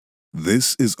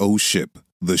This is Oh Ship,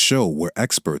 the show where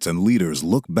experts and leaders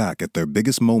look back at their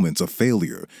biggest moments of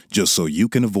failure just so you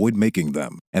can avoid making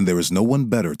them. And there is no one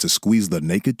better to squeeze the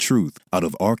naked truth out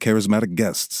of our charismatic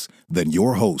guests than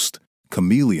your host,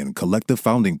 Chameleon Collective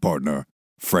founding partner,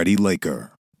 Freddie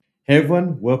Laker. Hey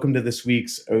everyone, welcome to this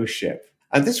week's Oh Ship.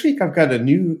 This week I've got a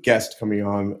new guest coming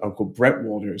on called Brett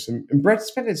Walters. And Brett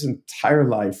spent his entire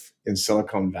life in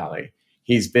Silicon Valley.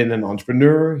 He's been an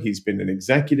entrepreneur, he's been an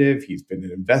executive, he's been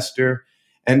an investor.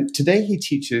 And today he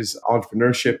teaches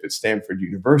entrepreneurship at Stanford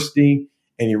University,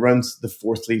 and he runs the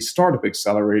Fourthly Startup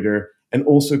Accelerator and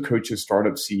also coaches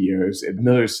startup CEOs at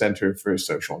Miller Center for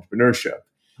Social Entrepreneurship.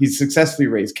 He's successfully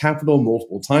raised capital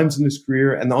multiple times in his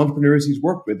career, and the entrepreneurs he's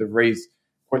worked with have raised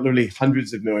quite literally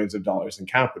hundreds of millions of dollars in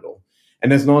capital.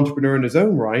 And as an entrepreneur in his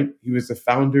own right, he was the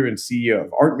founder and CEO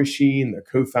of Art Machine, the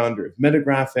co-founder of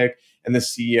Metagraphic, and the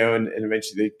CEO and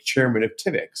eventually the chairman of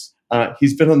TIDX.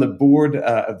 He's been on the board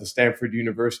of the Stanford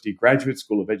University Graduate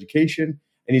School of Education,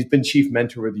 and he's been chief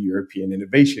mentor of the European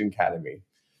Innovation Academy.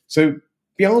 So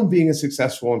beyond being a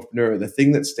successful entrepreneur, the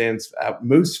thing that stands out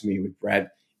most for me with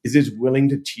Brett is his willing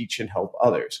to teach and help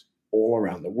others all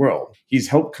around the world. He's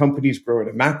helped companies grow at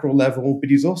a macro level, but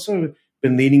he's also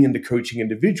been leaning into coaching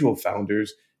individual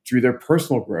founders through their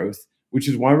personal growth, which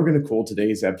is why we're going to call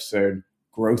today's episode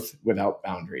Growth Without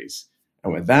Boundaries.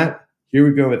 And with that, here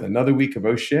we go with another week of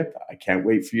Oh Ship. I can't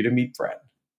wait for you to meet Brett.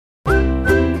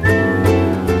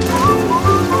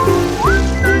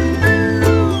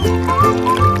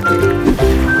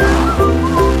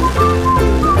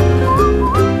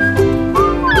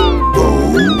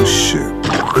 Oh Ship.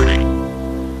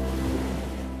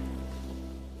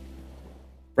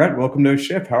 Brett, welcome to Oh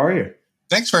Ship. How are you?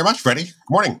 Thanks very much, Freddie. Good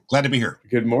morning. Glad to be here.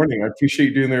 Good morning. I appreciate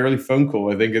you doing the early phone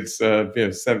call. I think it's 7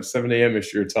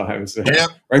 a.m.-ish your time. So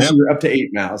So you're up to 8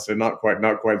 now, so not quite so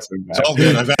bad. It's all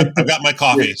good. I've got my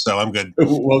coffee, so I'm good.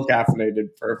 Well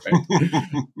caffeinated. Perfect.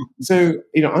 So,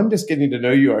 I'm just getting to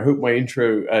know you. I hope my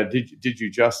intro did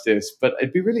you justice, but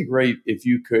it'd be really great if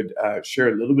you could share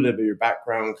a little bit of your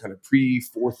background, kind of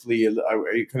pre-Fourthly,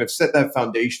 kind of set that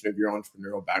foundation of your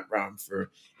entrepreneurial background for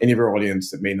any of our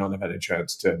audience that may not have had a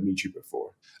chance to meet you before.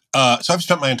 So I've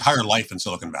spent my entire life in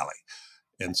Silicon Valley.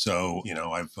 And so,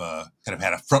 I've kind of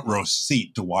had a front row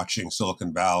seat to watching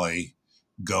Silicon Valley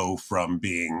go from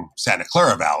being Santa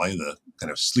Clara Valley, the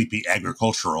kind of sleepy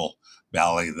agricultural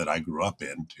valley that I grew up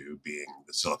in, to being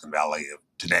the Silicon Valley of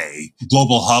today,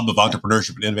 global hub of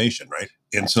entrepreneurship and innovation, right?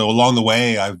 And so along the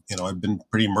way, I've been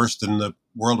pretty immersed in the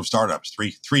world of startups.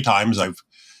 Three times I've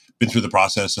been through the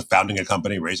process of founding a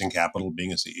company, raising capital,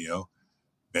 being a CEO,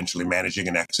 eventually managing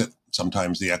an exit.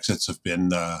 Sometimes the exits have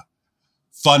been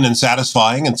fun and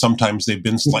satisfying, and sometimes they've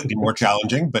been slightly more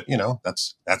challenging. But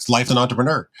that's life as an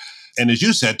entrepreneur. And as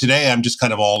you said, today I'm just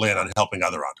kind of all in on helping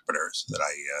other entrepreneurs. That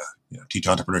I teach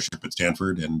entrepreneurship at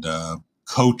Stanford and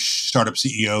coach startup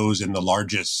CEOs in the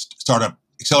largest startup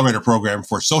accelerator program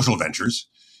for social ventures,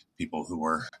 people who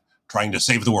are trying to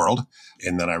save the world.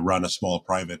 And then I run a small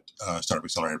private startup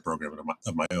accelerator program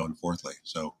of my own, Fourthly.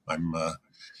 So I'm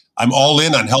all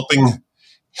in on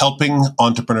helping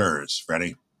entrepreneurs,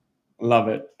 Freddie. Love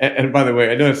it. And by the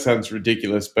way, I know it sounds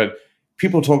ridiculous, but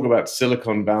people talk about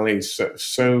Silicon Valley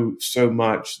so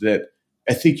much that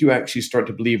I think you actually start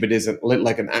to believe it isn't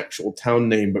like an actual town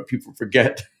name, but people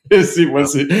forget it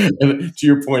was, to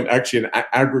your point, actually an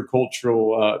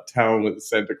agricultural town with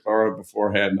Santa Clara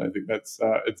beforehand. I think that's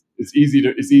it's easy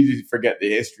to forget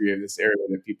the history of this area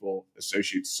that people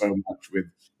associate so much with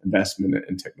investment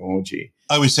and technology.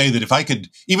 I would say that if I could,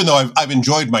 even though I've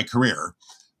enjoyed my career,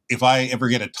 if I ever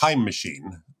get a time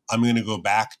machine, I'm going to go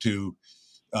back to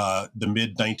the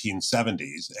mid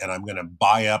 1970s, and I'm going to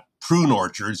buy up prune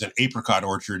orchards and apricot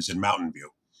orchards in Mountain View.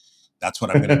 That's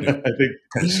what I'm going to do. I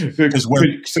think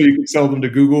so you could sell them to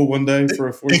Google one day for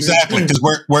a fortune. Exactly, because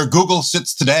where Google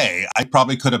sits today, I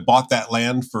probably could have bought that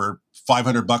land for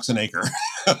 $500 an acre.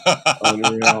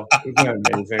 Unreal. Isn't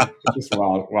that amazing? It's just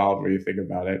wild when you think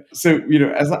about it. So,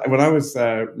 when I was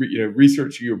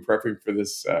researching you and prepping for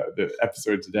this the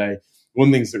episode today, one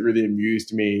of the things that really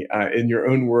amused me, in your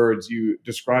own words, you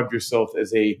described yourself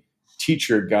as a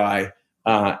teacher guy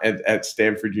at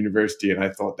Stanford University, and I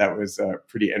thought that was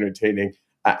pretty entertaining.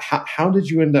 How did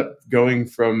you end up going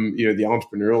from the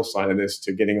entrepreneurial side of this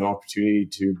to getting an opportunity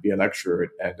to be a lecturer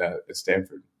at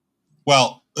Stanford?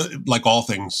 Well, like all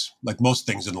things, like most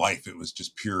things in life, it was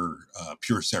just pure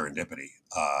serendipity.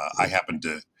 I happened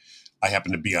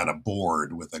to be on a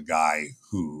board with a guy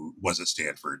who was at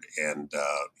Stanford, and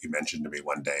he mentioned to me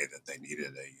one day that they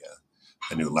needed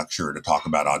a new lecturer to talk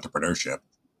about entrepreneurship,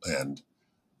 and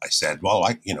I said, well,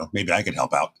 maybe I could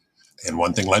help out, and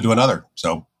one thing led to another,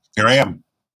 so here I am.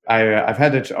 I've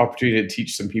had the opportunity to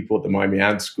teach some people at the Miami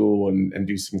Ad School and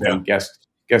do some kind of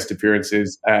guest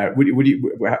appearances. Do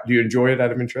you enjoy it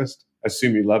out of interest? I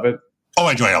assume you love it. Oh,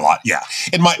 I enjoy it a lot. Yeah.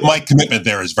 And my commitment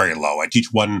there is very low. I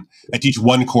teach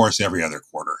one course every other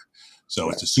quarter. So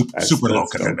it's a super low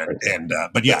commitment. And,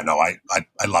 but yeah, no, I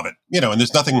love it. And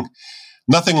there's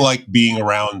nothing like being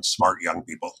around smart young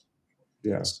people.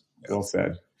 Yeah. Well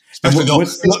said. Especially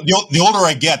the older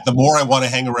I get, the more I want to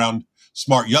hang around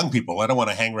smart young people. I don't want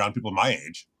to hang around people my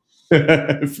age.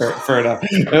 Fair enough.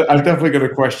 I've definitely got a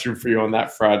question for you on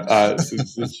that front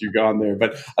since you've gone there.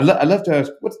 But I'd love to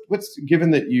ask, what's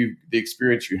given that the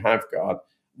experience you have got,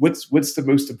 what's the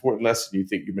most important lesson you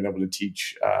think you've been able to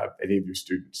teach any of your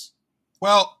students?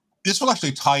 Well, this will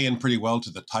actually tie in pretty well to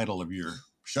the title of your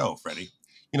show, Freddie.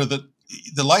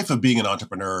 The life of being an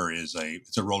entrepreneur it's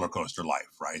a roller coaster life,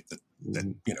 right? That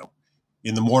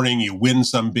in the morning you win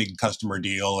some big customer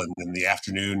deal, and in the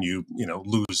afternoon you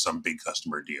lose some big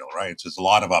customer deal, right? So there's a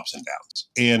lot of ups and downs.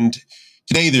 And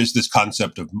today there's this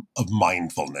concept of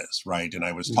mindfulness, right? And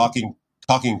I was talking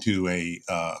to a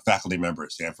faculty member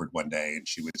at Stanford one day, and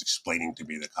she was explaining to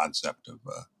me the concept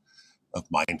of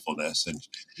mindfulness,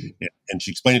 and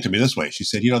she explained it to me this way. She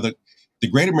said, the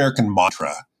great American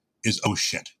mantra is "oh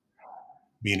shit,"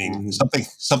 meaning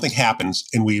something happens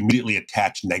and we immediately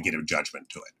attach negative judgment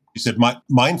to it. She said,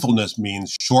 mindfulness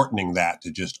means shortening that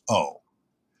to just "oh."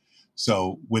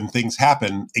 So when things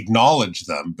happen, acknowledge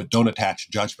them, but don't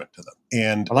attach judgment to them.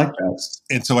 And I like that.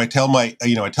 And so I tell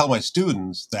my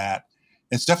students that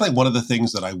it's definitely one of the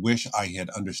things that I wish I had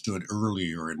understood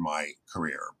earlier in my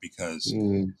career, because,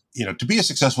 to be a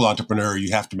successful entrepreneur,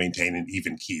 you have to maintain an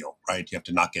even keel, right? You have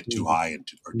to not get too high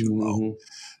or too low.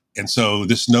 And so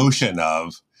this notion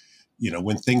of,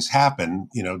 when things happen,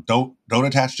 don't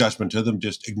attach judgment to them,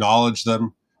 just acknowledge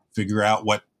them, figure out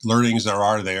what learnings there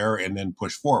are there, and then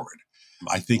push forward,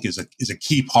 I think is a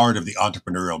key part of the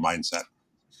entrepreneurial mindset.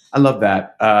 I love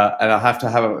that. And I'll have to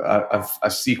have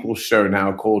a sequel show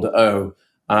now called "Oh."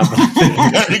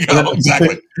 There you go.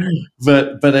 Exactly.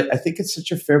 But I think it's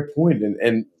such a fair point.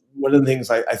 And one of the things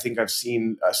I think I've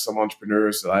seen some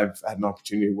entrepreneurs that I've had an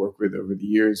opportunity to work with over the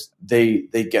years, they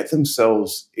get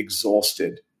themselves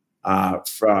exhausted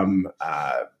from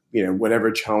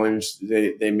whatever challenge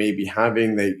they may be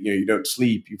having. You don't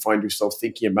sleep. You find yourself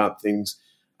thinking about things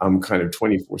kind of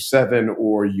 24/7,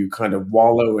 or you kind of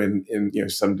wallow in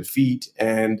some defeat.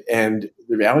 And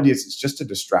the reality is it's just a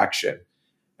distraction.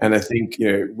 And I think,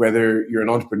 whether you're an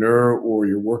entrepreneur or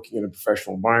you're working in a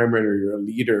professional environment or you're a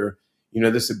leader,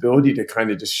 this ability to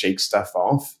kind of just shake stuff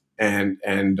off. And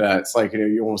it's like,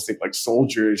 you almost think like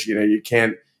soldiers, you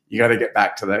got to get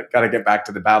back to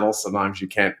the battle. Sometimes you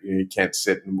can't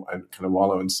sit and kind of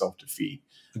wallow in self-defeat.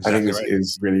 Exactly. I think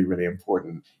is really, really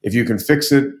important. If you can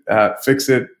fix it, fix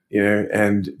it.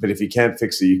 But if you can't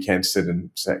fix it, you can't sit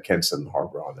and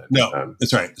harbor on it. No,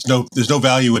 that's right. There's no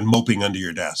value in moping under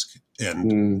your desk,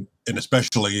 and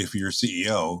especially if you're a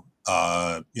CEO,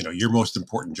 your most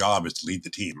important job is to lead the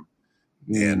team,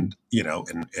 and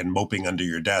moping under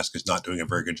your desk is not doing a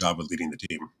very good job of leading the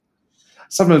team.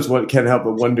 Sometimes one can't help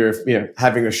but wonder if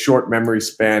having a short memory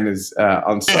span is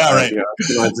on some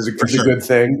is a good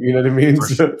thing. You know what I mean?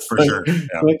 For sure.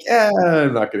 Yeah.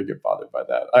 I'm not going to get bothered by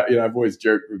that. I've always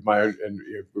joked with my own, and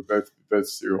we're both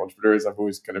serial entrepreneurs. I've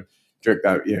always kind of joked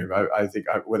that I think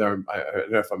I don't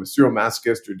know if I'm a serial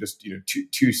masochist or just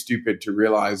too stupid to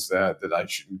realize that I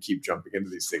shouldn't keep jumping into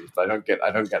these things. But I don't get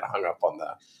hung up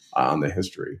on the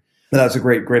history. But that's a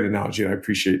great analogy, and I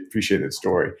appreciate that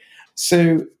story.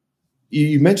 So.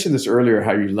 You mentioned this earlier,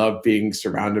 how you love being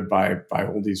surrounded by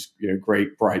all these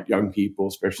great, bright young people,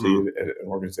 especially at an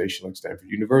organization like Stanford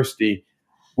University.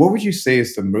 What would you say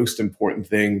is the most important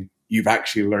thing you've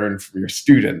actually learned from your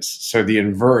students? So the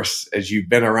inverse, as you've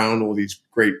been around all these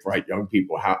great, bright young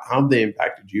people, how have they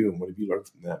impacted you, and what have you learned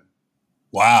from them?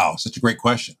 Wow, such a great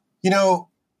question. The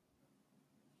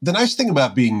nice thing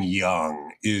about being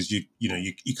young is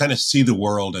you kind of see the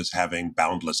world as having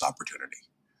boundless opportunity.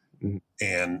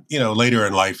 And, later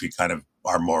in life, you kind of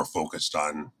are more focused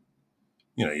on,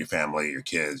 your family, your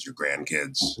kids, your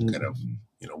grandkids, kind of,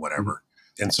 whatever.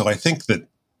 And so I think that,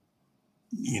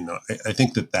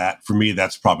 that for me,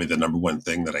 that's probably the number one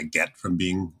thing that I get from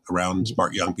being around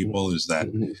smart young people is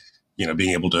that,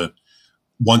 being able to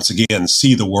once again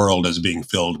see the world as being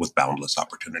filled with boundless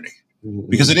opportunity,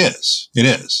 because it is.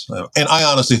 And I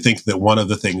honestly think that one of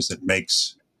the things that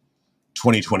makes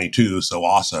 2022 so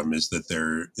awesome is that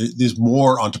there's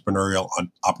more entrepreneurial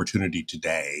opportunity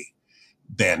today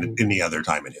than any other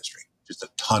time in history. Just a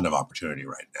ton of opportunity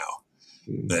right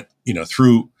now. That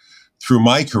through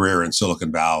my career in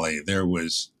Silicon Valley, there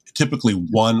was typically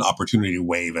one opportunity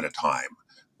wave at a time.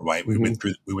 Right, we went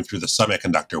through the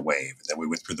semiconductor wave, and then we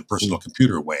went through the personal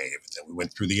computer wave, and then we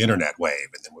went through the internet wave,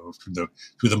 and then we went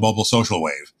through the mobile social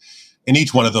wave. And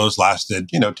each one of those lasted,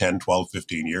 10, 12,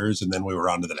 15 years, and then we were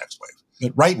on to the next wave.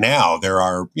 But right now, there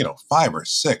are, 5 or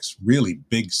 6 really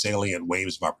big salient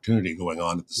waves of opportunity going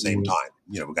on at the same time.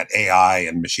 We've got AI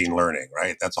and machine learning,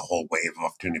 right? That's a whole wave of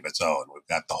opportunity of its own. We've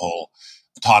got the whole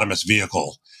autonomous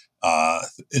vehicle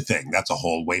thing. That's a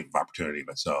whole wave of opportunity of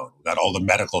its own. We've got all the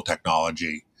medical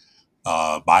technology,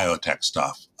 biotech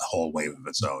stuff, a whole wave of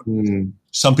its own.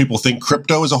 Some people think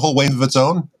crypto is a whole wave of its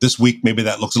own. This week, maybe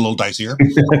that looks a little dicier.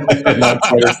 Not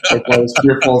quite as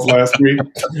fearful as last week.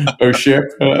 Oh, shit.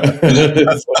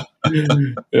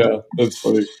 Yeah, that's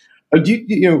funny. Do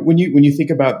you when you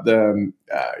think about the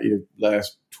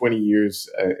last 20 years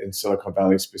in Silicon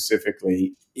Valley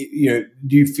specifically, do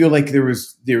you feel like there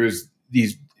was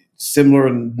these similar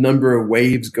number of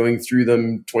waves going through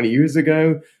them 20 years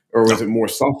ago? Or was it more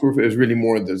software? It was really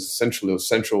more the central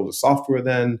to software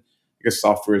then. I guess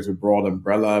software is a broad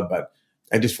umbrella, but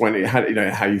I just wonder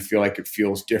how you feel like it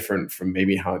feels different from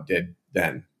maybe how it did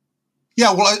then.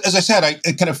 Yeah, well, as I said, I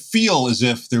kind of feel as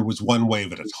if there was one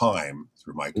wave at a time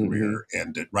through my career,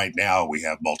 and that right now we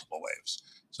have multiple waves.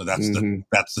 So that's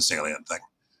the salient thing.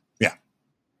 Yeah.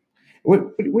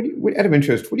 What out of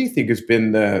interest, what do you think has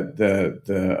been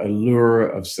the allure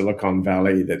of Silicon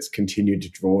Valley that's continued to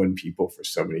draw in people for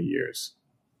so many years?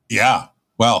 Yeah,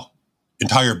 well,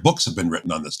 entire books have been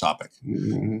written on this topic.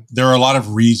 There are a lot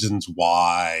of reasons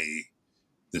why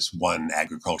this one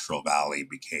agricultural valley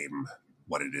became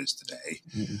what it is today.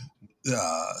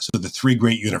 So the 3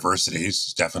 great universities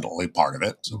is definitely part of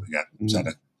it. So we got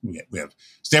we have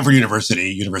Stanford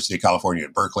University, University of California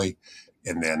at Berkeley,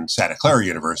 and then Santa Clara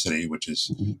University, which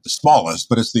is the smallest,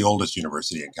 but it's the oldest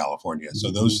university in California.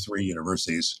 So those 3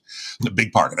 universities, a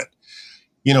big part of it.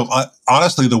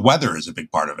 Honestly, the weather is a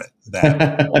big part of it.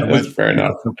 That's fair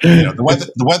enough.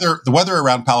 The weather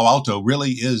around Palo Alto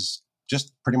really is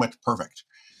just pretty much perfect.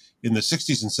 In the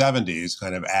 60s and 70s,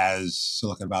 kind of as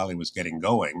Silicon Valley was getting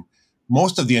going,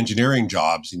 most of the engineering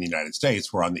jobs in the United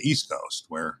States were on the East Coast,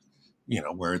 where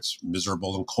it's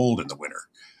miserable and cold in the winter.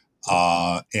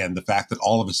 And the fact that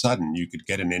all of a sudden you could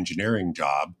get an engineering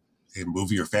job and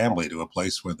move your family to a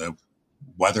place where the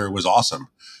weather was awesome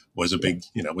was a big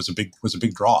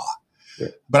draw. Yeah.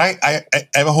 But I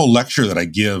have a whole lecture that I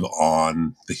give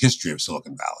on the history of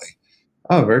Silicon Valley.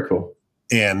 Oh, very cool.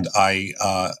 And I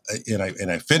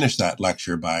finished that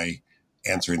lecture by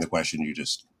answering the question you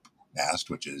just asked,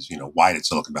 which is, why did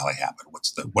Silicon Valley happen?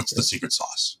 What's the secret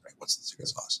sauce? Right? What's the secret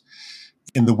sauce?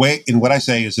 In what I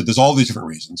say is that there's all these different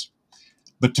reasons,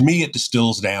 but to me, it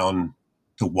distills down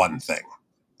to one thing.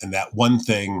 And that one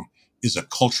thing is a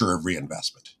culture of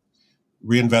reinvestment.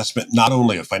 Reinvestment, not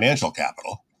only of financial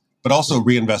capital, but also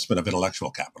reinvestment of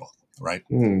intellectual capital, right?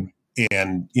 And,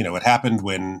 it happened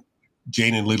when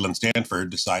Jane and Leland Stanford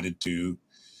decided to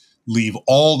leave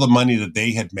all the money that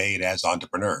they had made as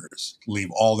entrepreneurs, leave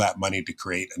all that money to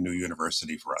create a new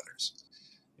university for others.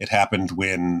 It happened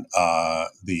when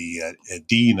the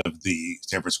dean of the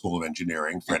Stanford School of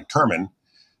Engineering, Fred Terman,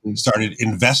 started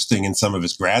investing in some of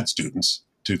his grad students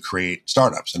to create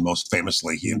startups. And most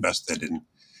famously, he invested in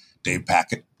Dave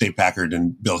Packard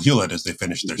and Bill Hewlett as they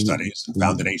finished their studies and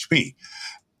founded HP.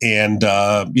 And,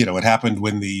 it happened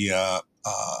when the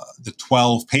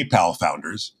 12 PayPal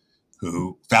founders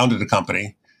who founded a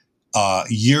company, a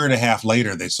year and a half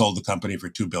later, they sold the company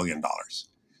for $2 billion.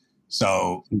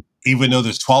 So even though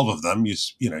there's 12 of them, you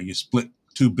split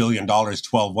 $2 billion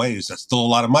 12 ways. That's still a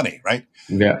lot of money, right?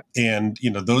 Yeah. And,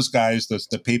 those guys, the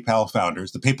PayPal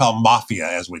founders, the PayPal mafia,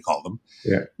 as we call them,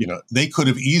 they could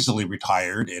have easily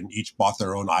retired and each bought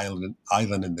their own island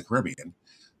in the Caribbean.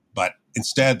 But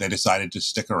instead, they decided to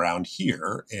stick around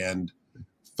here and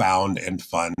found and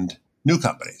fund new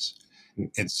companies.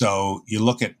 And so you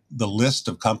look at the list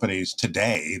of companies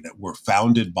today that were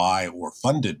founded by or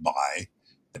funded by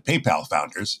the PayPal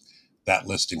founders. That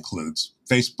list includes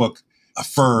Facebook,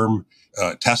 Affirm,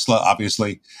 Tesla,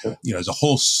 obviously. There's a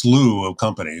whole slew of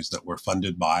companies that were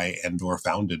funded by and or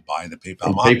founded by the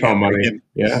PayPal mafia. PayPal money.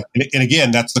 And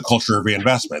again, that's the culture of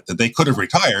reinvestment, that they could have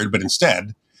retired, but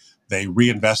instead they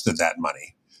reinvested that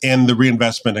money. And the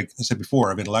reinvestment, like I said before,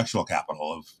 of intellectual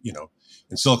capital, of,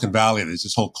 in Silicon Valley, there's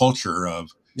this whole culture of,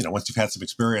 once you've had some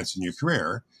experience in your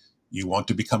career, you want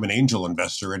to become an angel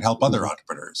investor and help other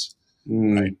entrepreneurs.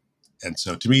 Right. And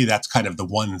so to me, that's kind of the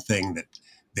one thing that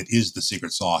is the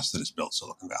secret sauce that has built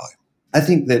Silicon Valley. I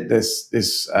think that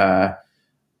this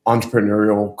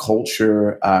entrepreneurial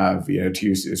culture of, to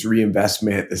use this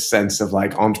reinvestment, the sense of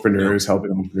like entrepreneurs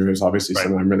helping entrepreneurs, obviously Right.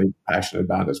 something I'm really passionate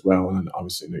about as well. And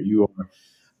obviously, you are.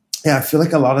 Yeah, I feel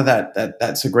like a lot of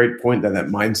that's a great point. That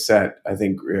mindset, I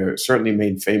think, certainly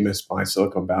made famous by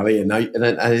Silicon Valley, and I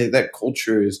think that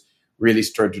culture is really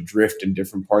started to drift in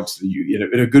different parts of the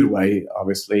in a good way.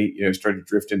 Obviously, started to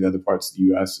drift into other parts of the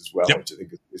U.S. as well, Yep. which I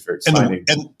think is very exciting.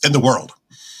 And the world.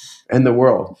 And the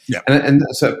world. Yeah. And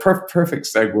that's a perfect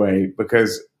segue,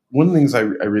 because one of the things I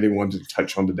really wanted to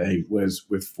touch on today was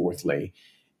with Fourthly,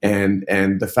 and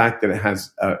the fact that it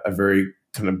has a very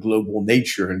kind of global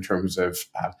nature in terms of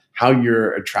how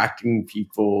you're attracting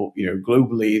people,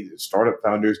 globally, startup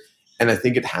founders. And I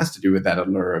think it has to do with that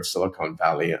allure of Silicon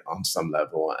Valley on some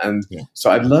level. And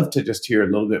so I'd love to just hear a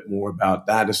little bit more about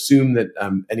that. Assume that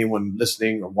anyone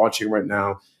listening or watching right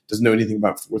now doesn't know anything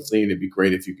about Fourthly, and it'd be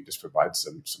great if you could just provide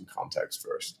some context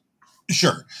first.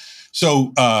 Sure.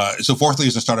 So Fourthly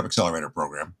is a startup accelerator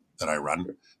program that I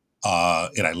run,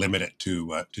 and I limit it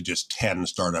to just 10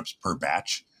 startups per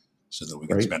batch, so that we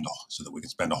can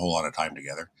spend a whole lot of time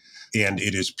together. And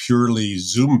it is purely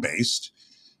Zoom based.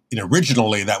 And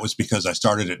originally that was because I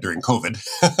started it during COVID,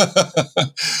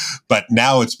 but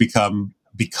now it's become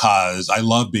because I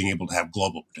love being able to have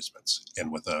global participants.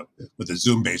 And with a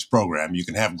Zoom based program, you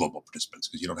can have global participants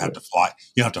because you don't have to fly.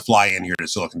 You don't have to fly in here to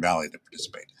Silicon Valley to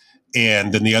participate.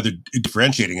 And then the other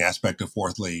differentiating aspect of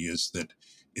Fourthly is that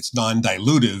it's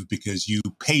non-dilutive because you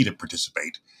pay to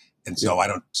participate. And so I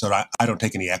don't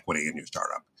take any equity in your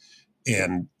startup.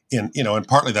 And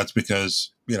partly that's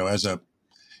because,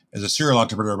 as a serial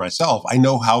entrepreneur myself, I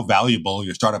know how valuable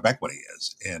your startup equity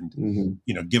is. And,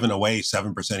 giving away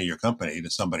 7% of your company to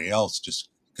somebody else just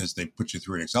because they put you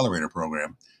through an accelerator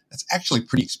program, that's actually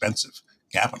pretty expensive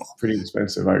capital. Pretty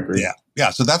expensive, I agree. Yeah.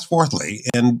 So that's Fourthly.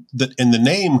 And the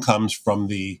name comes from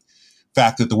the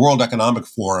fact that the World Economic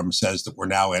Forum says that we're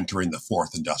now entering the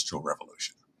fourth industrial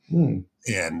revolution.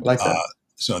 And like that.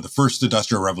 So the first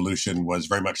industrial revolution was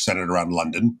very much centered around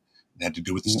London. It had to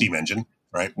do with the steam engine,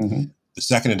 right? The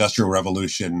second industrial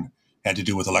revolution had to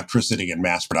do with electricity and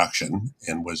mass production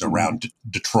and was around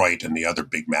Detroit and the other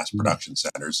big mass production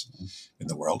centers in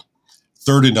the world.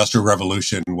 Third industrial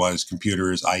revolution was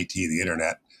computers, IT, the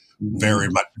internet, very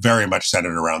much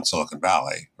centered around Silicon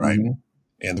Valley, right?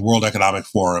 And the World Economic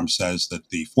Forum says that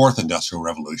the fourth industrial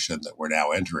revolution that we're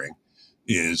now entering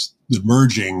is the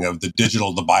merging of the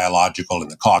digital, the biological,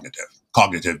 and the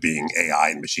cognitive being AI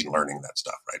and machine learning, that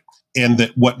stuff, right? And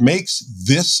that what makes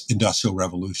this industrial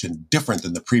revolution different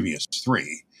than the previous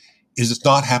three is it's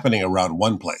not happening around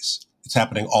one place. It's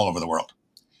happening all over the world.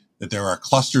 That there are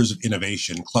clusters of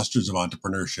innovation, clusters of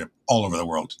entrepreneurship all over the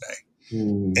world today.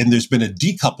 And there's been a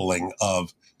decoupling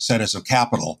of centers of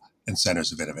capital and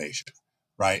centers of innovation,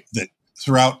 right? That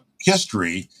throughout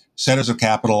history, centers of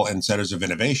capital and centers of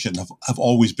innovation have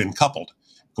always been coupled,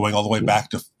 going all the way back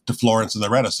to Florence and the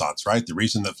Renaissance, right? The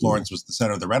reason that Florence was the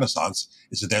center of the Renaissance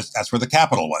is that that's where the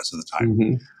capital was at the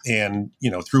time. And,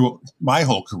 through my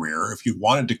whole career, if you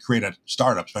wanted to create a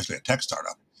startup, especially a tech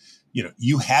startup,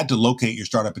 you had to locate your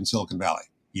startup in Silicon Valley.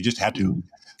 You just had to,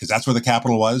 because that's where the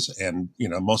capital was. And,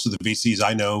 most of the VCs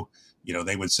I know,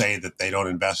 they would say that they don't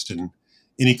invest in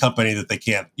any company that they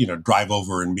can't, drive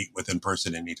over and meet with in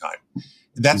person anytime.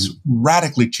 That's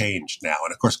radically changed now.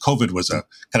 And of course, COVID was a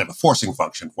kind of a forcing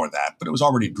function for that, but it was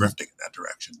already drifting in that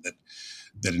direction,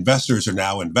 that investors are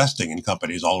now investing in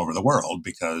companies all over the world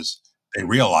because they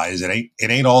realize it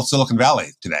ain't all Silicon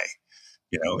Valley today.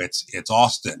 It's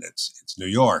Austin, it's New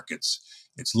York, it's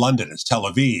London, it's Tel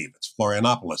Aviv, it's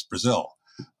Florianopolis, Brazil.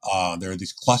 There are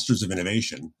these clusters of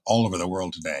innovation all over the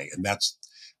world today. And that's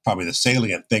probably the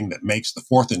salient thing that makes the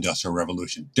fourth industrial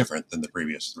revolution different than the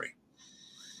previous three.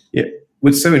 Yeah.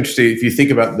 What's so interesting, if you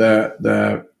think about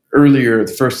the earlier,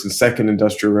 the first and second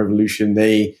industrial revolution,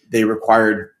 they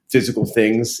required physical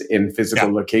things in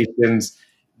physical locations.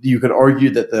 You could argue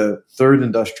that the third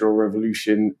industrial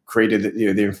revolution created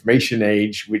the information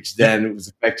age, which then was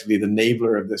effectively the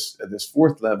enabler of this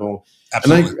fourth level.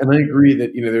 Absolutely. And I agree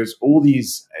that there's all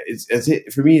these.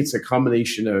 For me, it's a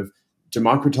combination of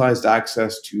democratized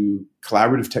access to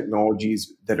collaborative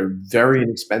technologies that are very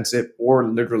inexpensive or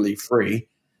literally free.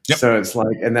 Yep. So it's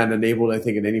like, and that enabled, I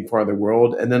think, in any part of the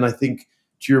world. And then I think,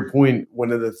 to your point,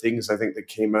 one of the things I think that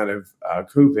came out of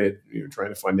COVID, trying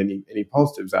to find any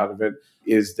positives out of it,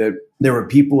 is that there were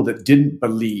people that didn't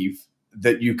believe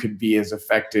that you could be as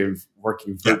effective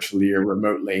working virtually or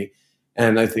remotely.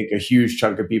 And I think a huge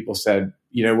chunk of people said,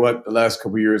 you know what, the last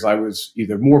couple of years I was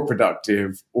either more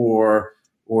productive or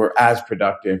as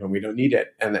productive, and we don't need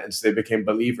it. And so they became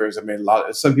believers. I mean,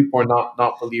 some people are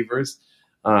not believers.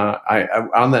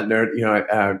 On that note,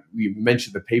 we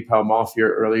mentioned the PayPal mafia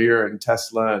earlier and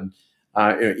Tesla, and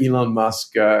Elon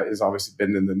Musk has obviously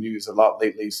been in the news a lot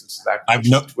lately since his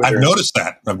acquisition of Twitter. I've noticed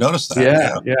that.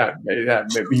 Yeah.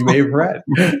 You may have read.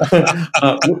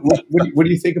 What do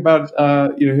you think about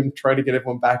him trying to get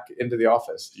everyone back into the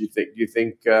office? Do you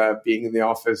think being in the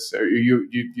office, or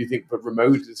you think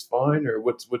remote is fine, or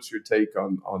what's your take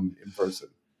on in person?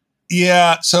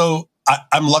 Yeah, so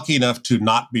I'm lucky enough to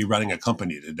not be running a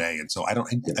company today, and so I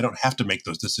don't have to make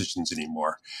those decisions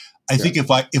anymore. I think if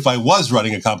I was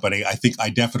running a company, I think I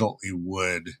definitely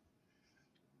would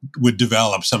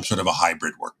develop some sort of a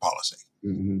hybrid work policy,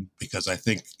 because I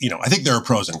think there are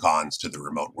pros and cons to the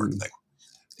remote work thing,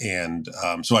 and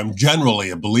so I'm generally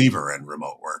a believer in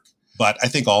remote work. But I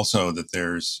think also that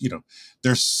there's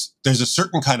a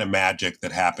certain kind of magic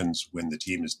that happens when the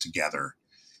team is together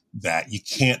that you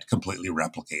can't completely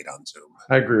replicate on Zoom.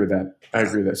 I agree with that.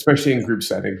 Especially in group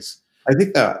settings. I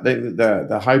think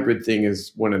the hybrid thing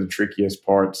is one of the trickiest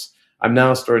parts. I'm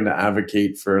now starting to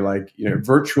advocate for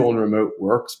virtual and remote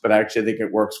works, but actually I think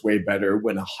it works way better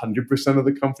when 100% of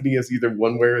the company is either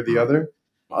one way or the other.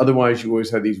 Otherwise, you always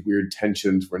have these weird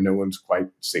tensions where no one's quite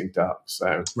synced up.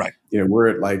 So, right. We're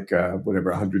at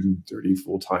 130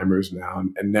 full timers now,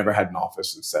 and never had an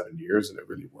office in 7 years, and it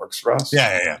really works for us.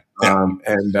 Yeah.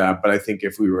 But I think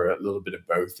if we were a little bit of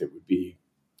both, it would be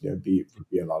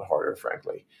a lot harder,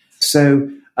 frankly. So,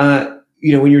 when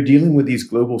you're dealing with these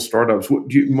global startups, do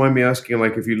you mind me asking?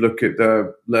 If you look at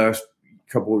the last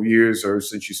couple of years or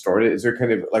since you started, is there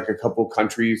kind of a couple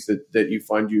countries that you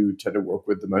find you tend to work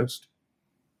with the most?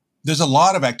 There's a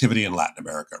lot of activity in Latin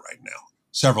America right now.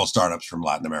 Several startups from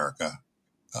Latin America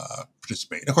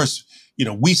participate. And of course,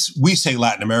 we say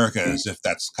Latin America as if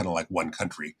that's kind of like one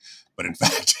country, but in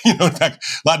fact,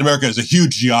 Latin America is a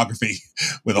huge geography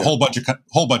with a whole bunch of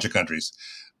countries.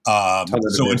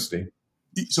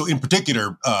 So in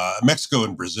particular, Mexico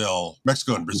and Brazil are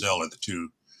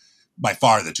by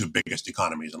far the two biggest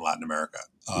economies in Latin America,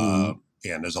 and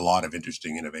there's a lot of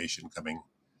interesting innovation coming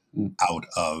out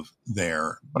of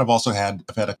there. But I've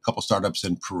had a couple startups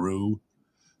in Peru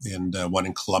and one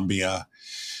in Colombia.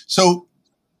 So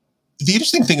the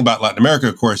interesting thing about Latin America,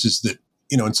 of course, is that,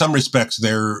 in some respects,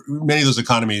 many of those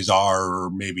economies are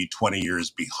maybe 20 years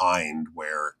behind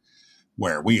where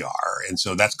we are. And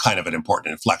so that's kind of an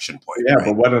important inflection point. Yeah, right?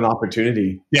 But what an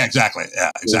opportunity. Yeah, exactly.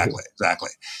 Yeah,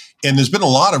 exactly. And there's been a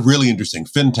lot of really interesting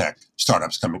fintech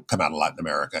startups come out of Latin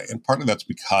America. And part of that's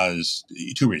because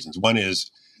two reasons. One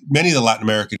is many of the Latin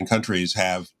American countries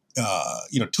have, 2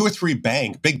 or 3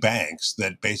 big banks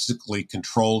that basically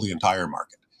control the entire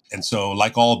market. And so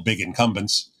like all big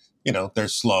incumbents, they're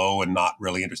slow and not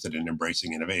really interested in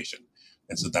embracing innovation.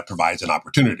 And so that provides an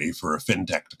opportunity for a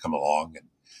fintech to come along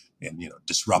and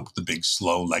disrupt the big,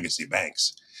 slow legacy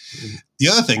banks. Mm-hmm. The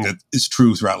other thing that is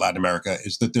true throughout Latin America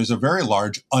is that there's a very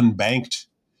large unbanked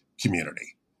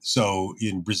community. So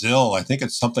in Brazil, I think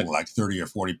it's something like 30 or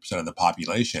 40% of the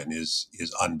population is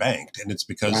unbanked, and it's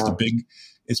because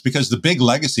the big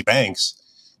legacy banks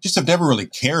just have never really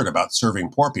cared about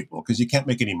serving poor people, because you can't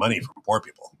make any money from poor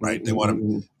people, right?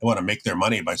 Mm-hmm. They want to make their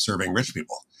money by serving rich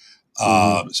people.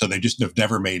 So they just have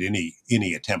never made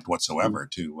any attempt whatsoever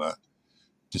to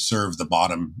serve the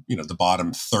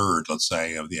bottom third, let's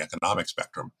say, of the economic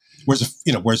spectrum. Whereas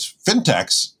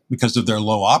fintechs, because of their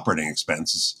low operating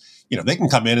expenses, they can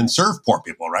come in and serve poor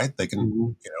people, right? They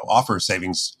can, offer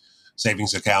savings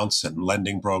accounts and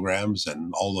lending programs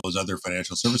and all those other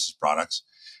financial services products.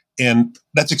 And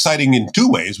that's exciting in 2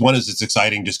 ways. One is it's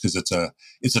exciting just because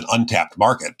it's an untapped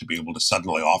market to be able to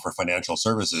suddenly offer financial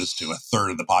services to a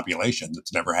third of the population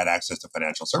that's never had access to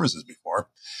financial services before.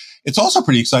 It's also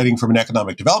pretty exciting from an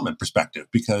economic development perspective,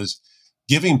 because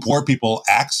giving poor people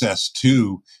access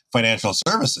to financial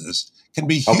services can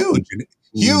be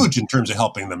huge in terms of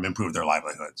helping them improve their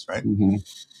livelihoods, right? Mm-hmm.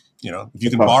 If you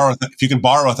can borrow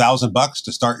 $1,000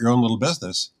 to start your own little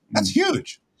business, that's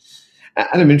huge.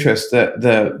 And I'm interested,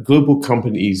 the global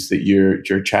companies that you're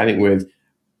chatting with,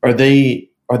 are they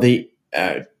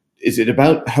is it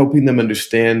about helping them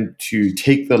understand to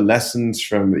take the lessons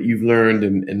from that you've learned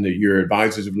and that your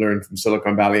advisors have learned from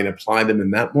Silicon Valley and apply them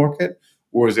in that market?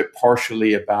 Or is it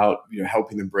partially about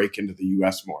helping them break into the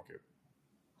U.S. market?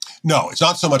 No, it's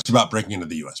not so much about breaking into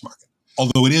the U.S. market,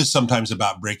 although it is sometimes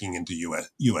about breaking into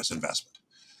U.S. investment.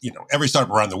 Every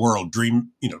startup around the world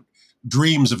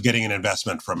dreams of getting an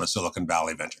investment from a Silicon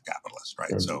Valley venture capitalist,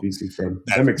 right? So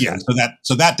that makes sense.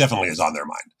 So that definitely is on their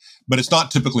mind. But it's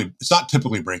not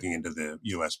typically breaking into the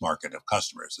U.S. market of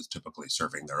customers. It's typically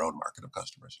serving their own market of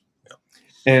customers. Yeah.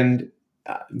 And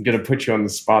I'm going to put you on the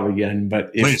spot again, but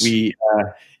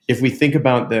if we think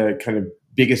about the kind of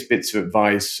biggest bits of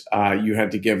advice you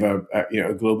had to give a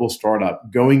global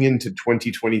startup going into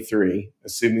 2023,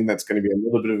 assuming that's going to be a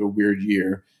little bit of a weird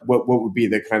year, what would be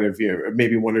the kind of,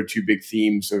 maybe one or two big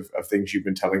themes of things you've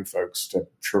been telling folks to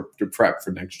prep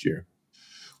for next year?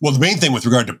 Well, the main thing with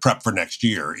regard to prep for next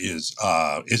year is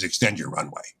extend your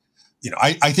runway.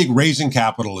 I think raising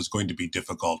capital is going to be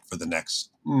difficult for the next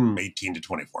 18 to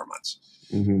 24 months.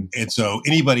 Mm-hmm. And so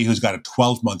anybody who's got a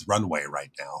 12-month runway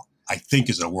right now, I think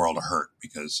is a world of hurt,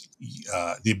 because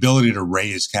the ability to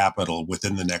raise capital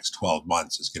within the next 12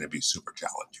 months is going to be super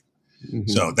challenging.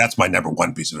 Mm-hmm. So that's my number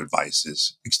one piece of advice,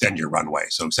 is extend your runway.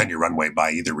 So extend your runway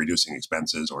by either reducing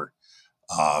expenses or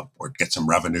get some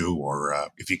revenue, or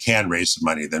if you can raise some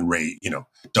money, then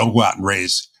don't go out and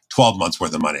raise 12 months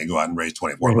worth of money. Go out and raise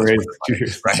 24 months worth of money.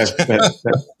 Right?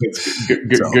 That's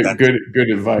good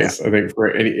advice. Yeah. I think for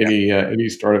any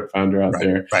startup founder out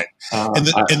there. Right. And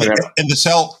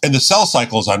the sell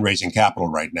cycles on raising capital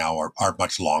right now are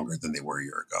much longer than they were a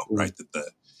year ago. Mm-hmm. Right.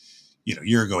 That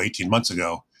year ago, 18 months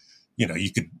ago,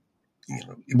 you could.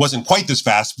 It wasn't quite this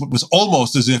fast. It was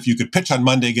almost as if you could pitch on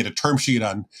Monday, get a term sheet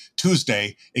on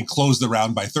Tuesday, and close the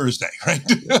round by Thursday, right?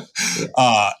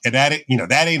 Yeah. And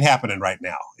that ain't happening right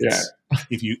now.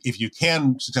 If you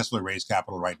can successfully raise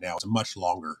capital right now, it's a much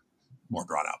longer, more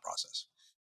drawn out process.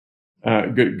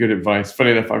 Good advice.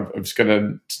 Funny enough, I've just got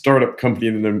a startup company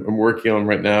that I'm working on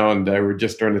right now, and we're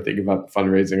just starting to think about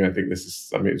fundraising. I think this is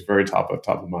something that's very top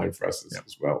of mind for us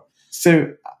as well.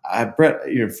 So, Brett,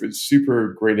 for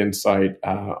super great insight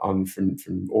on from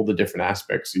all the different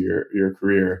aspects of your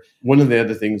career. One of the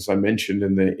other things I mentioned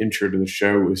in the intro to the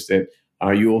show was that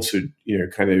you also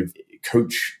kind of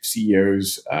coach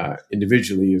CEOs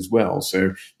individually as well.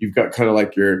 So you've got kind of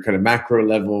like your kind of macro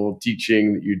level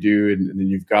teaching that you do, and then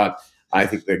you've got I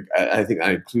think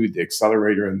I include the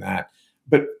accelerator in that.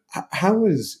 But how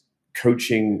is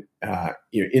coaching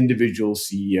individual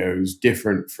CEOs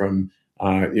different from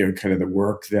kind of the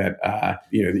work that that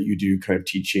you do, kind of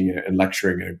teaching and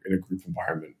lecturing in a group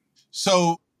environment?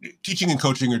 So teaching and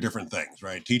coaching are different things,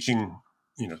 right? Teaching,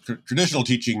 traditional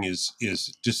teaching is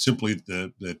just simply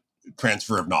the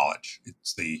transfer of knowledge.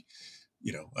 It's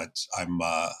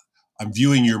I'm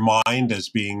viewing your mind as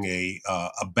being a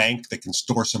bank that can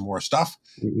store some more stuff,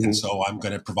 mm-hmm. and so I'm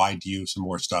going to provide you some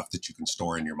more stuff that you can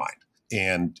store in your mind.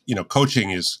 And coaching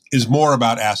is more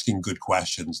about asking good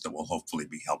questions that will hopefully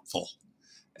be helpful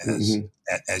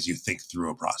as you think through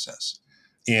a process.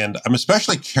 And I'm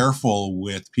especially careful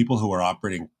with people who are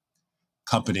operating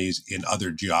companies in other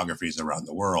geographies around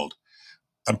the world.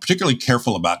 I'm particularly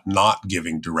careful about not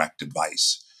giving direct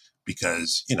advice,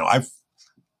 because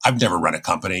I've never run a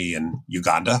company in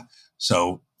Uganda.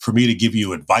 So for me to give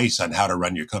you advice on how to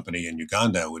run your company in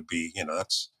Uganda would be,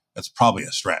 that's probably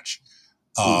a stretch.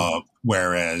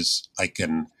 Whereas I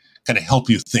can kind of help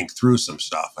you think through some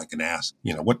stuff. I can ask,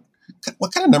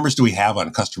 what kind of numbers do we have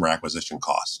on customer acquisition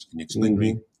cost? Can you explain to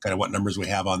me kind of what numbers we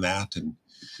have on that? And,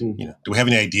 do we have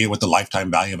any idea what the lifetime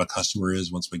value of a customer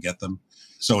is once we get them?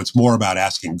 So it's more about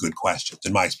asking good questions.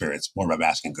 In my experience, more about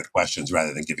asking good questions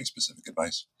rather than giving specific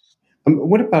advice.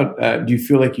 What about, do you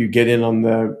feel like you get in on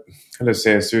the, how to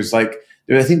say this, I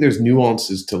think there's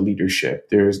nuances to leadership.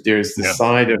 There's the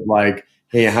side of like,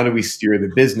 hey, how do we steer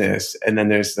the business? And then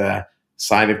there's the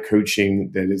side of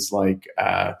coaching that is like,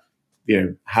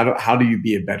 how do you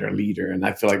be a better leader? And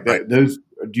I feel like do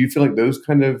you feel like those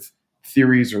kind of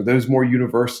theories, are those more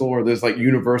universal, or there's like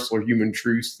universal or human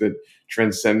truths that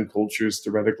transcend cultures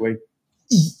theoretically?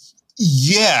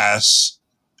 Yes.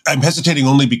 I'm hesitating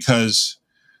only because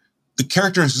the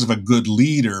characteristics of a good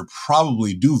leader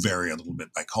probably do vary a little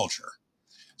bit by culture.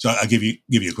 So I'll give you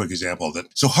a quick example of that.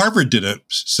 So Harvard did a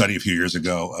study a few years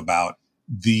ago about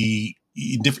the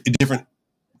different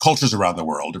cultures around the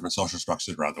world, different social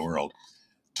structures around the world.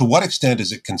 To what extent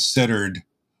is it considered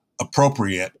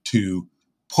appropriate to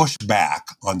push back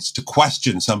to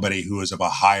question somebody who is of a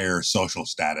higher social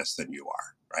status than you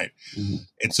are, right? Mm-hmm.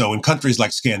 And so in countries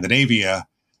like Scandinavia,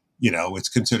 it's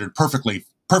considered perfectly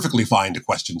fine to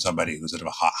question somebody who's at a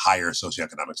higher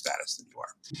socioeconomic status than you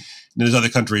are. And there's other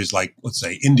countries like, let's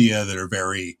say, India, that are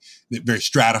very, very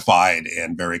stratified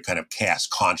and very kind of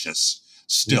caste conscious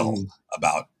still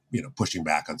about, pushing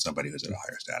back on somebody who's at a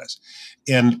higher status.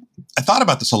 And I thought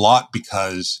about this a lot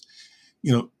because,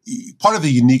 part of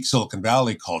the unique Silicon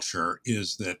Valley culture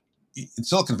is that in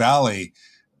Silicon Valley,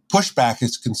 pushback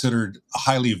is considered a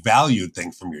highly valued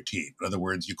thing from your team. In other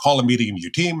words, you call a meeting of your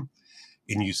team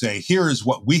and you say, here's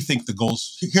what I think the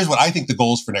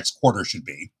goals for next quarter should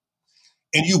be.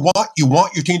 And you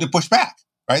want your team to push back,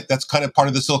 right? That's kind of part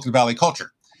of the Silicon Valley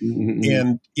culture. Mm-hmm.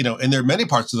 And, and there are many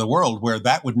parts of the world where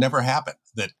that would never happen,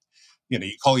 that,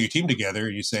 you call your team together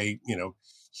and you say,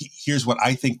 here's what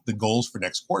I think the goals for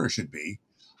next quarter should be.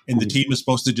 And the team is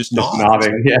supposed to just nod.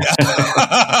 Nodding, yeah.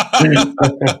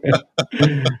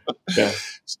 Yeah.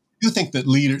 I do think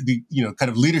that kind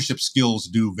of leadership skills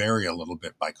do vary a little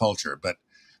bit by culture, but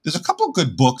there's a couple of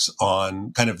good books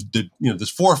on kind of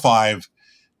there's 4 or 5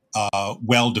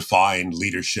 well-defined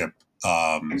leadership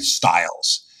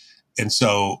styles, and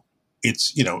so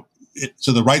it's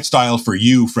so the right style for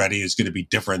you, Freddie, is going to be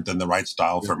different than the right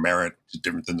style for Merritt, is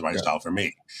different than the right style for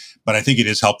me. But I think it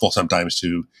is helpful sometimes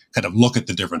to kind of look at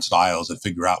the different styles and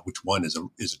figure out which one is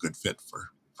a good fit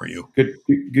for you.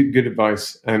 Good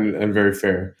advice and very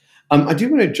fair. I do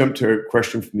want to jump to a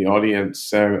question from the audience.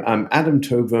 So Adam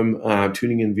Tovum,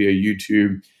 tuning in via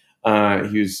YouTube,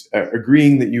 he was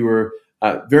agreeing that you were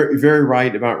very, very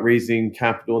right about raising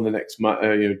capital in the next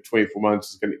 24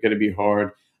 months is going to be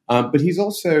hard. But he's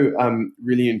also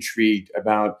really intrigued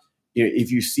about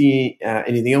if you see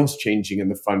anything else changing in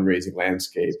the fundraising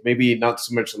landscape. Maybe not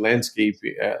so much the landscape,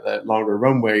 longer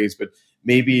runways, but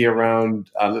maybe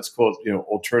around let's call it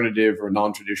alternative or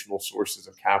non-traditional sources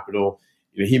of capital.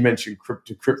 He mentioned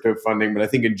crypto funding, but I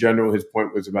think in general his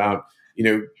point was about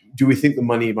do we think the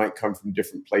money might come from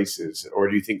different places, or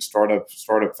do you think startup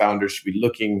founders should be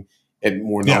looking at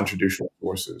more non-traditional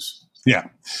sources? Yeah.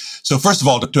 So first of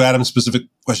all, to Adam's specific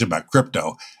question about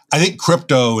crypto, I think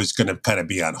crypto is going to kind of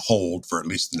be on hold for at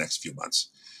least the next few months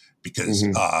because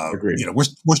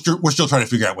we're still trying to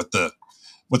figure out what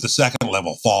the second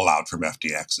level fallout from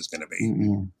FTX is going to be,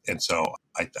 and so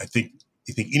I think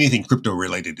anything crypto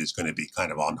related is going to be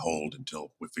kind of on hold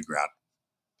until we figure out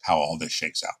how all this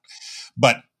shakes out.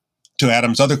 But to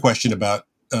Adam's other question about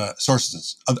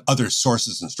other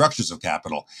sources and structures of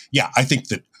capital, I think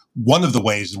that one of the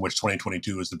ways in which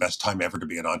 2022 is the best time ever to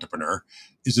be an entrepreneur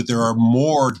is that there are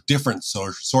more different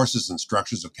sources and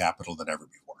structures of capital than ever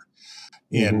before.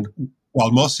 And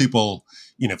while most people,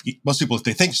 if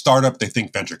they think startup, they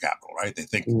think venture capital, right? They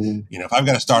think, if I've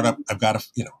got a startup, I've got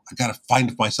to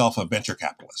find myself a venture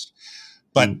capitalist.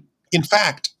 But in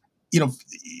fact,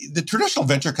 the traditional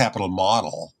venture capital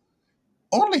model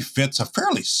only fits a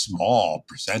fairly small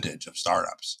percentage of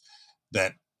startups.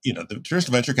 That the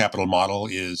traditional venture capital model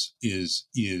is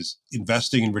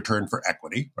investing in return for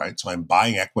equity, right? So I'm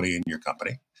buying equity in your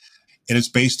company, and it's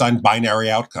based on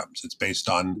binary outcomes. It's based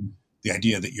on the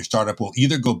idea that your startup will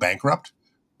either go bankrupt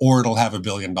or it'll have $1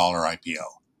 billion IPO.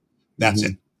 That's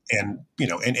it. And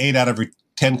and 8 out of every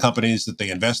 10 companies that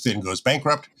they invest in goes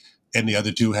bankrupt, and the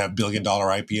other 2 have $1 billion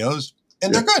IPOs,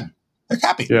 and they're good. They're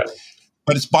happy. Yeah.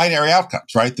 But it's binary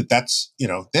outcomes, right? That's they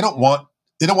don't want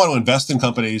to invest in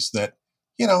companies that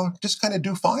just kind of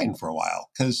do fine for a while,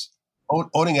 because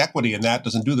owning equity in that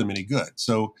doesn't do them any good.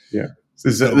 So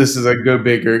this is a go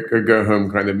big or go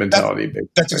home kind of mentality.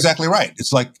 That's exactly right.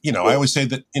 It's like I always say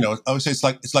that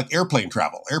it's like airplane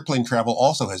travel. Airplane travel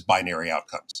also has binary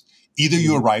outcomes. Either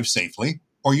you arrive safely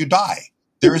or you die.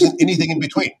 There isn't anything in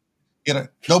between.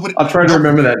 Nobody. I'll try to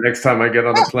remember that next time I get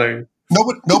on a plane.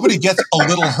 Nobody gets a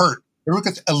little hurt. Everyone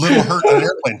gets a little hurt on an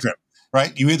airplane trip.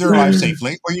 Right, you either arrive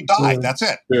safely or you die. That's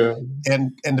it. Yeah.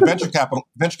 And the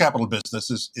venture capital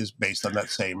business is based on that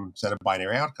same set of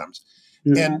binary outcomes.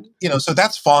 Yeah. And so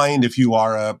that's fine if you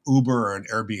are a Uber or an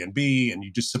Airbnb and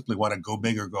you just simply want to go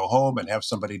big or go home and have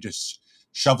somebody just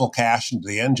shovel cash into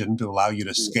the engine to allow you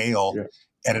to scale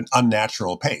at an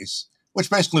unnatural pace, which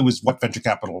basically was what venture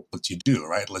capital lets you do.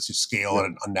 Right, it lets you scale at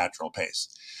an unnatural pace.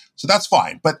 So that's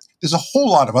fine. But there's a whole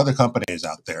lot of other companies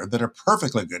out there that are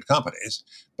perfectly good companies,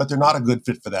 but they're not a good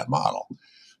fit for that model.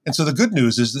 And so the good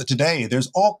news is that today there's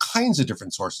all kinds of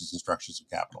different sources and structures of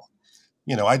capital.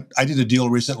 I did a deal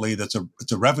recently it's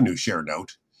a revenue share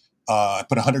note. I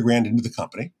put $100,000 into the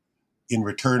company in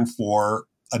return for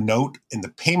a note, and the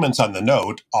payments on the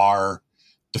note are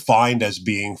defined as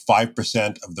being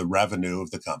 5% of the revenue of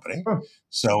the company.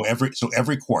 So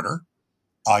every quarter,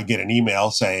 I get an email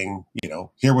saying,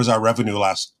 here was our revenue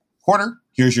last quarter.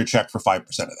 Here's your check for 5%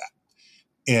 of that.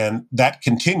 And that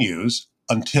continues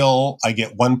until I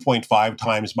get 1.5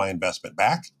 times my investment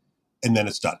back, and then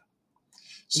it's done.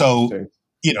 So, and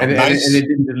it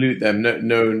didn't dilute them.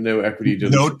 No equity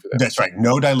dilution. For them. That's right.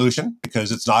 No dilution,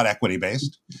 because it's not equity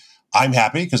based. I'm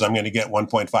happy because I'm going to get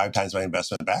 1.5 times my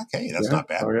investment back. Hey, that's not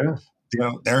bad. Oh,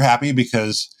 yeah. They're happy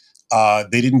because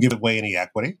they didn't give away any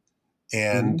equity.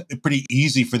 And pretty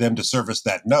easy for them to service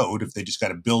that note if they just got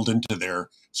to build into their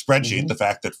spreadsheet the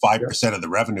fact that 5% of the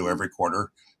revenue every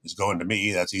quarter is going to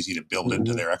me. That's easy to build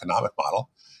into their economic model.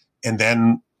 And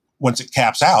then once it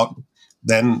caps out,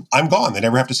 then I'm gone. They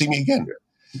never have to see me again.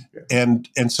 And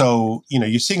so,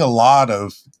 you're seeing a lot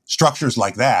of structures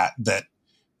like that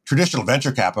traditional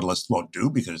venture capitalists won't do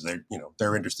because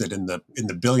they're interested in the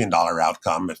 $1 billion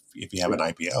outcome if you have an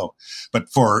IPO. But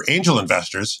for angel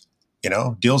investors,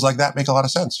 deals like that make a lot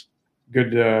of sense.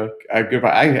 Good. Good.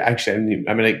 I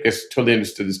guess totally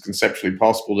understood it's conceptually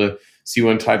possible to see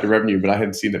one tied to revenue, but I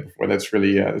hadn't seen that before. That's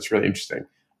really interesting.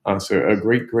 So a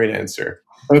great answer.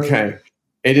 Okay,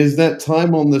 it is that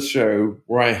time on the show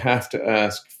where I have to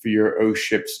ask for your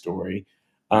O-Ship story.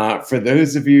 For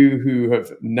those of you who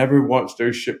have never watched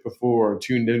O-Ship before or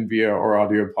tuned in via our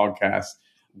audio podcast,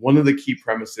 one of the key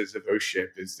premises of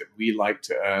O-Ship is that we like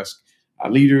to ask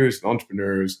leaders and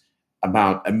entrepreneurs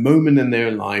about a moment in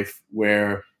their life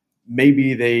where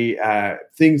maybe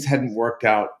things hadn't worked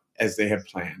out as they had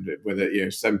planned,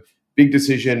 whether some big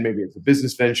decision, maybe it's a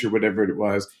business venture, whatever it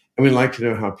was, and we'd like to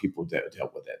know how people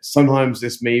dealt with it. Sometimes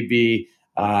this may be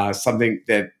something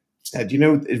that said,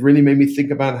 it really made me think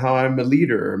about how I'm a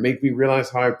leader, or make me realize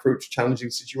how I approach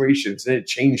challenging situations, and it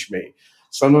changed me.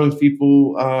 Sometimes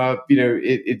people,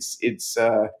 it's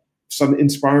some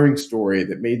inspiring story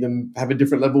that made them have a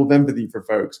different level of empathy for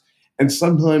folks. And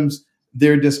sometimes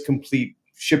they're just complete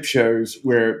ship shows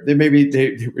where they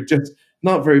were just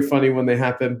not very funny when they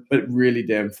happen, but really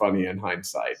damn funny in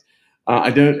hindsight.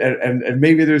 And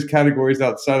maybe there's categories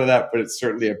outside of that, but it's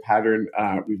certainly a pattern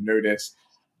we've noticed.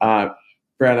 Brad,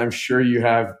 I'm sure you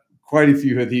have quite a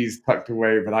few of these tucked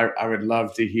away, but I would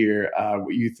love to hear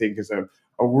what you think is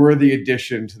a worthy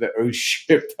addition to the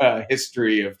O-Ship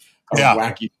history of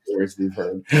wacky stories we've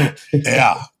heard.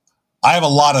 Yeah, I have a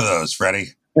lot of those, Freddie.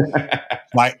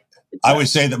 I would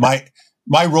say that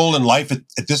my role in life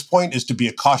at this point is to be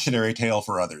a cautionary tale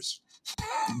for others.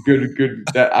 Good.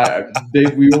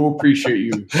 Dave, we all appreciate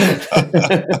you.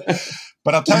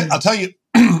 But I'll tell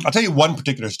you one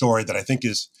particular story that I think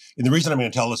is, and the reason I'm going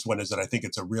to tell this one is that I think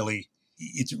it's a really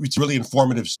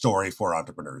informative story for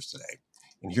entrepreneurs today.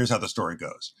 And here's how the story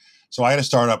goes. So I had a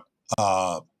startup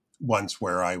once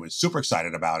where I was super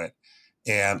excited about it,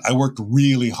 and I worked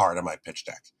really hard on my pitch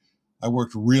deck. I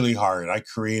worked really hard. I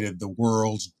created the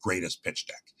world's greatest pitch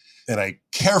deck, and I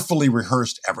carefully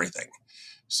rehearsed everything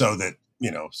so that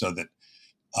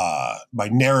my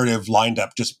narrative lined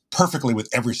up just perfectly with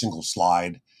every single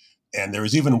slide. And there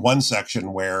was even one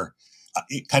section where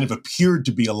it kind of appeared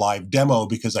to be a live demo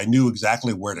because I knew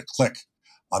exactly where to click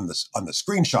on the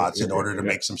screenshots in order to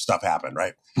make some stuff happen,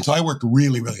 right? And so I worked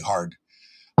really, really hard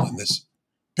on this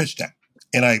pitch deck,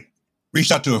 and I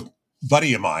reached out to a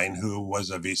buddy of mine who was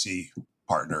a VC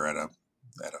partner at a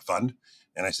fund,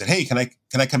 and I said, "Hey, can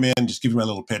I come in and just give you my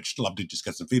little pitch? I'd love to just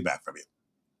get some feedback from you."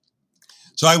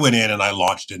 So I went in and I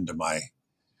launched into my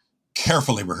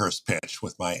carefully rehearsed pitch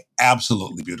with my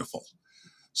absolutely beautiful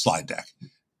slide deck,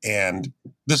 and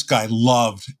this guy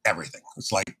loved everything.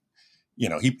 It's like,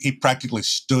 he practically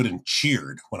stood and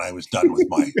cheered when I was done with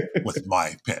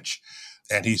my pitch,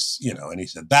 and he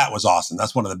said that was awesome.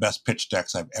 That's one of the best pitch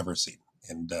decks I've ever seen.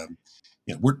 And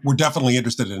we're definitely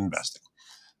interested in investing.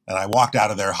 And I walked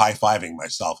out of there high-fiving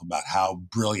myself about how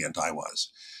brilliant I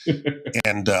was.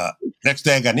 And next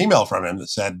day I got an email from him that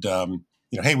said,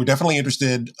 hey, we're definitely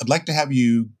interested. I'd like to have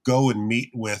you go and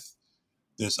meet with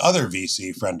this other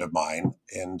VC friend of mine,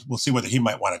 and we'll see whether he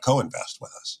might want to co-invest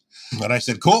with us. And I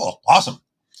said, cool, awesome.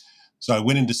 So I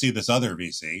went in to see this other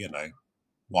VC, and I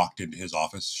walked into his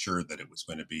office sure that it was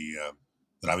going to be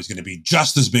that I was going to be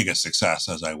just as big a success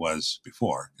as I was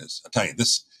before. Because I'll tell you,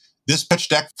 this pitch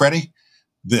deck, Freddie,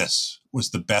 this was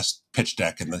the best pitch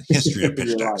deck in the history of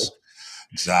pitch decks.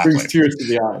 Exactly. Brings tears to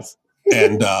the eyes.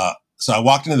 And so I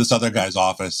walked into this other guy's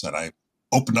office, and I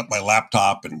opened up my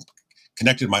laptop and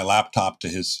connected my laptop to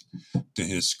his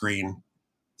screen.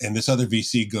 And this other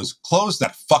VC goes, "Close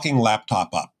that fucking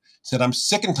laptop up." He said, "I'm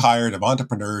sick and tired of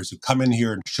entrepreneurs who come in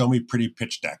here and show me pretty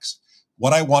pitch decks.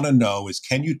 What I want to know is,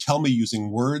 can you tell me using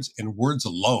words and words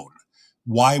alone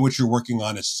why what you're working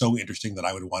on is so interesting that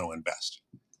I would want to invest?"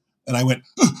 And I went,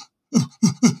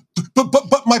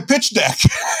 but my pitch deck.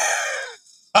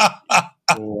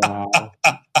 Wow.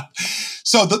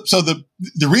 So the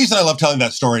reason I love telling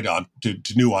that story to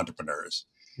new entrepreneurs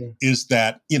is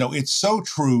that, it's so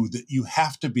true that you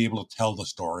have to be able to tell the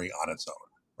story on its own,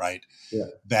 right? Yeah.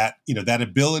 That, that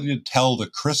ability to tell the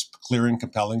crisp, clear, and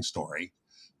compelling story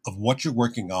of what you're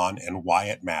working on and why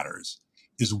it matters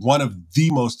is one of the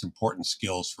most important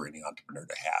skills for any entrepreneur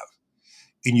to have.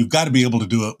 And you've got to be able to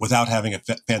do it without having a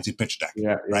fancy pitch deck,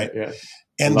 right? Yeah.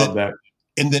 And I love that.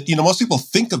 And that, most people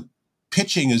think of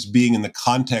pitching as being in the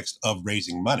context of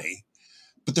raising money.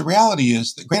 But the reality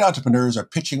is that great entrepreneurs are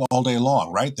pitching all day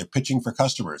long, right? They're pitching for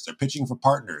customers. They're pitching for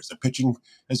partners. They're pitching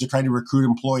as they're trying to recruit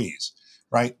employees,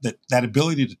 right? That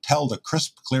ability to tell the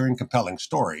crisp, clear, and compelling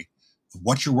story of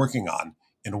what you're working on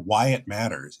and why it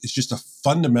matters is just a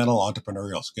fundamental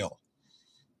entrepreneurial skill.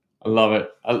 I love it.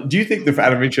 Do you think,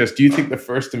 out of interest, do you think the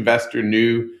first investor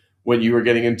knew what you were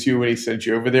getting into when he sent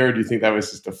you over there, or do you think that was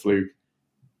just a fluke?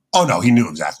 Oh, no, he knew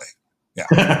exactly. Yeah.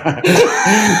 He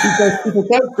said,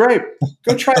 that's great.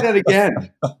 Go try that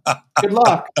again. Good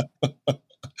luck.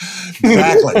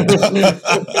 Exactly.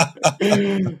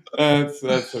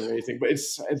 That's amazing. But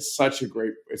it's such a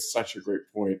great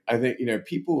point. I think,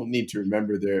 people need to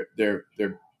remember your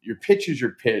pitch is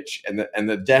your pitch, and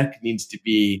the deck needs to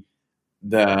be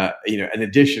in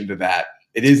addition to that.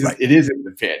 It isn't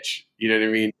the pitch. You know what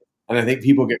I mean? And I think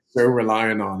people get so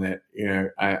reliant on it.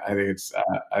 I think it's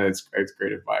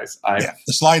great advice.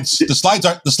 The slides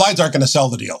aren't going to sell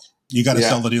the deal. You got to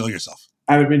sell the deal yourself.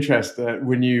 Out of interest,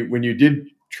 when you did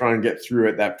try and get through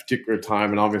at that particular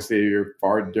time, and obviously you're a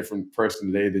far different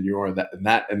person today than you are in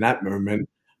that moment,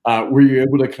 were you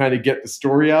able to kind of get the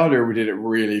story out, or did it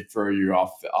really throw you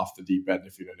off the deep end,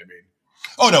 if you know what I mean?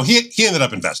 Oh no, he ended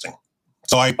up investing.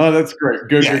 So oh, that's great.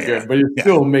 Good. But you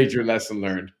still made your lesson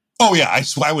learned. Oh yeah, I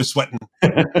was sweating.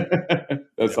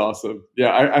 That's awesome.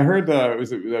 Yeah, I heard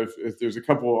there's a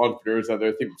couple of entrepreneurs out there.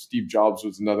 I think Steve Jobs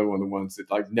was another one of the ones that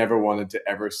never wanted to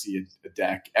ever see a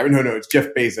deck. No, it's Jeff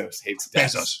Bezos hates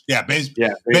decks. Bezos, yeah,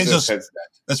 Bezos hates decks.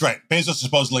 That's right. Bezos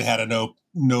supposedly had a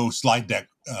no slide deck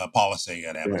policy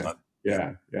at Amazon.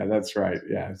 Yeah, that's right.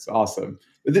 Yeah, it's awesome.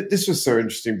 But this was so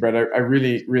interesting, Brett. I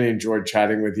really, really enjoyed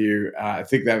chatting with you. I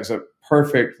think that was a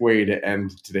perfect way to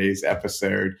end today's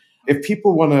episode. If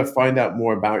people want to find out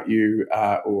more about you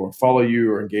or follow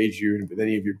you or engage you with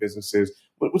any of your businesses,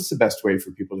 what's the best way for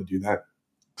people to do that?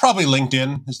 Probably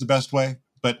LinkedIn is the best way,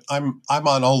 but I'm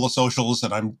on all the socials,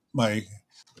 and my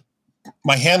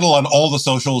handle on all the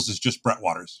socials is just Brett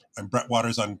Waters. I'm Brett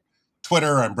Waters on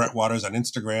Twitter. I'm Brett Waters on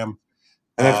Instagram.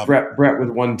 And that's Brett with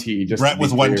one T. Just Brett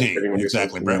with one T.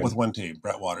 Exactly. Brett with one T.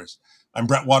 Brett Waters. I'm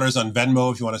Brett Waters on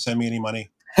Venmo if you want to send me any money.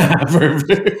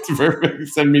 Perfect.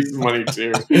 Send me some money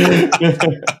too. Brett,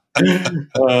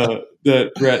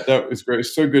 that was great.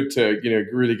 It's so good to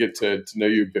really get to know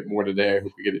you a bit more today. I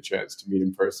hope we get a chance to meet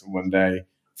in person one day.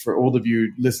 For all of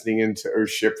you listening into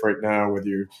OSHIP right now, whether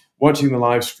you're watching the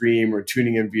live stream or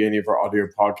tuning in via any of our audio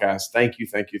podcasts, thank you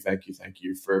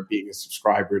for being a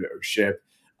subscriber to OSHIP.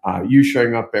 You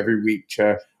showing up every week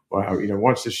to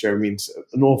watch the show means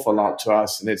an awful lot to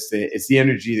us, and it's the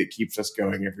energy that keeps us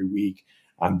going every week.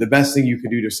 The best thing you can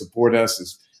do to support us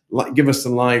is give us a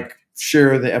like,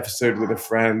 share the episode with a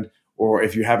friend, or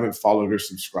if you haven't followed or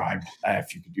subscribed,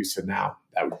 if you could do so now,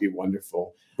 that would be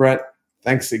wonderful. Brett,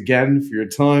 thanks again for your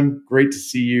time. Great to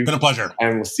see you. Been a pleasure.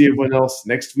 And we'll see everyone else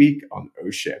next week on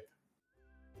OSHIP.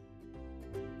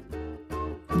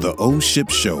 The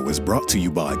OSHIP Show is brought to you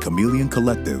by Chameleon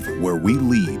Collective, where we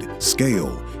lead,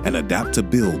 scale, and adapt to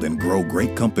build and grow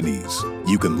great companies.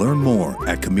 You can learn more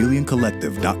at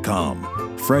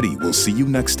chameleoncollective.com. Freddie will see you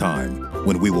next time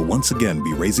when we will once again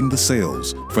be raising the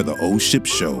sails for the OSHIP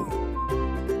Show.